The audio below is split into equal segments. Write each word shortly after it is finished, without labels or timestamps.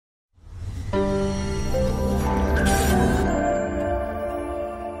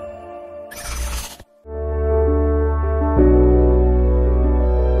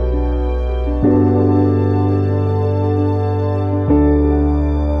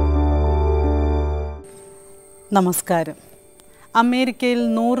നമസ്കാരം. അമേരിക്കയിൽ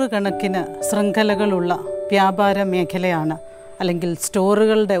നൂറുകണക്കിന് ശൃംഖലകളുള്ള വ്യാപാര മേഖലയാണ്, അല്ലെങ്കിൽ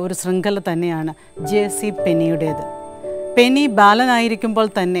സ്റ്റോറുകളുടെ ഒരു ശൃംഖല തന്നെയാണ് ജെ.സി. പെന്നിയുടേത്. പെന്നി ബാലനായിരിക്കുമ്പോൾ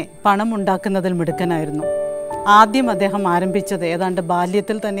തന്നെ പണമുണ്ടാക്കുന്നതിൽ മിടുക്കനായിരുന്നു. ആദ്യം അദ്ദേഹം ആരംഭിച്ചത്, ഏതാണ്ട്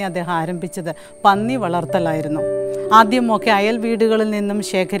ബാല്യത്തിൽ തന്നെ അദ്ദേഹം ആരംഭിച്ചത് പന്നി വളർത്തലായിരുന്നു. ആദ്യമൊക്കെ അയൽ വീടുകളിൽ നിന്നും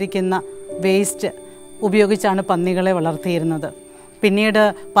ശേഖരിക്കുന്ന വേസ്റ്റ് ഉപയോഗിച്ചാണ് പന്നികളെ വളർത്തിയിരുന്നത്. പിന്നീട്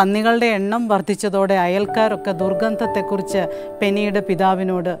പന്നികളുടെ എണ്ണം വർദ്ധിച്ചതോടെ അയൽക്കാരൊക്കെ ദുർഗന്ധത്തെക്കുറിച്ച് പെന്നിയുടെ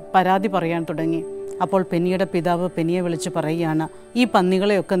പിതാവിനോട് പരാതി പറയാൻ തുടങ്ങി. അപ്പോൾ പെന്നിയുടെ പിതാവ് പെന്നിയെ വിളിച്ച് പറയുകയാണ്, ഈ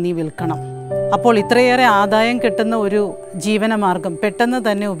പന്നികളെയൊക്കെ നീ വിൽക്കണം. അപ്പോൾ ഇത്രയേറെ ആദായം കിട്ടുന്ന ഒരു ജീവനമാർഗം പെട്ടെന്ന്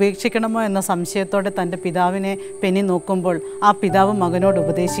തന്നെ ഉപേക്ഷിക്കണമോ എന്ന സംശയത്തോടെ തൻ്റെ പിതാവിനെ പെന്നി നോക്കുമ്പോൾ ആ പിതാവ് മകനോട്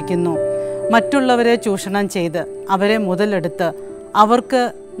ഉപദേശിക്കുന്നു, മറ്റുള്ളവരെ ചൂഷണം ചെയ്ത് അവരെ മുതലെടുത്ത് അവർക്ക്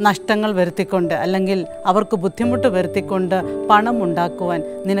നഷ്ടങ്ങൾ വരുത്തിക്കൊണ്ട്, അല്ലെങ്കിൽ അവർക്ക് ബുദ്ധിമുട്ട് വരുത്തിക്കൊണ്ട് പണം ഉണ്ടാക്കുവാൻ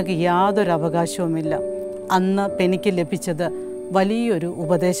നിനക്ക് യാതൊരു അവകാശവുമില്ല. അന്ന് പെന്നിക്ക് ലഭിച്ചത് വലിയൊരു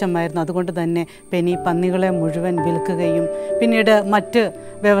ഉപദേശമായിരുന്നു. അതുകൊണ്ട് തന്നെ പെന്നി പന്നികളെ മുഴുവൻ വിൽക്കുകയും പിന്നീട് മറ്റ്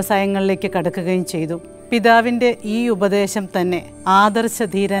വ്യവസായങ്ങളിലേക്ക് കടക്കുകയും ചെയ്തു. പിതാവിൻ്റെ ഈ ഉപദേശം തന്നെ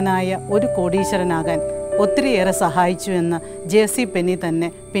ആദർശധീരനായ ഒരു കോടീശ്വരനാകാൻ ഒത്തിരിയേറെ സഹായിച്ചു എന്ന് ജെ.സി. പെന്നി തന്നെ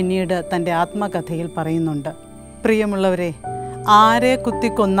പിന്നീട് തൻ്റെ ആത്മകഥയിൽ പറയുന്നുണ്ട്. പ്രിയമുള്ളവരെ, ആരെ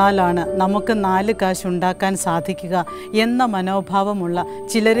കുത്തിക്കൊന്നാലാണ് നമുക്ക് 4 കാശ് ഉണ്ടാക്കാൻ സാധിക്കുക എന്ന മനോഭാവമുള്ള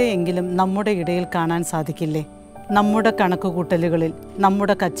ചിലരെയെങ്കിലും നമ്മുടെ ഇടയിൽ കാണാൻ സാധിക്കില്ലേ? നമ്മുടെ കണക്കുകൂട്ടലുകളിൽ,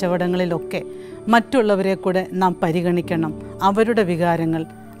 നമ്മുടെ കച്ചവടങ്ങളിലൊക്കെ മറ്റുള്ളവരെ കൂടെ നാം പരിഗണിക്കണം. അവരുടെ വികാരങ്ങൾ,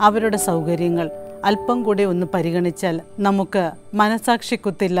 അവരുടെ സൗകര്യങ്ങൾ അല്പം കൂടി ഒന്ന് പരിഗണിച്ചാൽ നമുക്ക്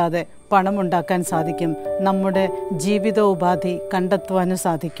മനസാക്ഷിക്കുത്തില്ലാതെ പണമുണ്ടാക്കാൻ സാധിക്കും. നമ്മുടെ ജീവിതോപാധി കണ്ടെത്തുവാനും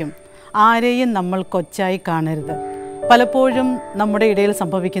സാധിക്കും. ആരെയും നമ്മൾ കൊച്ചായി കാണരുത്. പലപ്പോഴും നമ്മുടെ ഇടയിൽ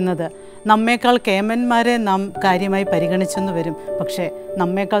സംഭവിക്കുന്നത്, നമ്മേക്കാൾ കേമന്മാരെ നാം കാര്യമായി പരിഗണിച്ചെന്ന് വരും. പക്ഷേ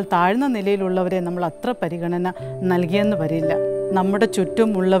നമ്മേക്കാൾ താഴ്ന്ന നിലയിലുള്ളവരെ നമ്മൾ അത്ര പരിഗണന നൽകിയെന്ന് വരില്ല. നമ്മുടെ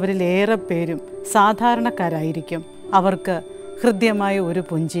ചുറ്റുമുള്ളവരിൽ ഏറെ പേരും സാധാരണക്കാരായിരിക്കും. അവർക്ക് ഹൃദ്യമായ ഒരു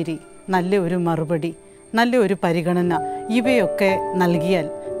പുഞ്ചിരി, നല്ല ഒരു മറുപടി, നല്ല ഒരു പരിഗണന ഇവയൊക്കെ നൽകിയാൽ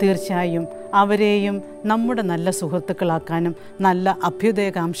തീർച്ചയായും അവരെയും നമ്മുടെ നല്ല സുഹൃത്തുക്കളാക്കാനും നല്ല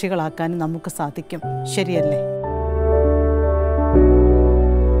അഭ്യുദയകാംക്ഷികളാക്കാനും നമുക്ക് സാധിക്കും. ശരിയല്ലേ?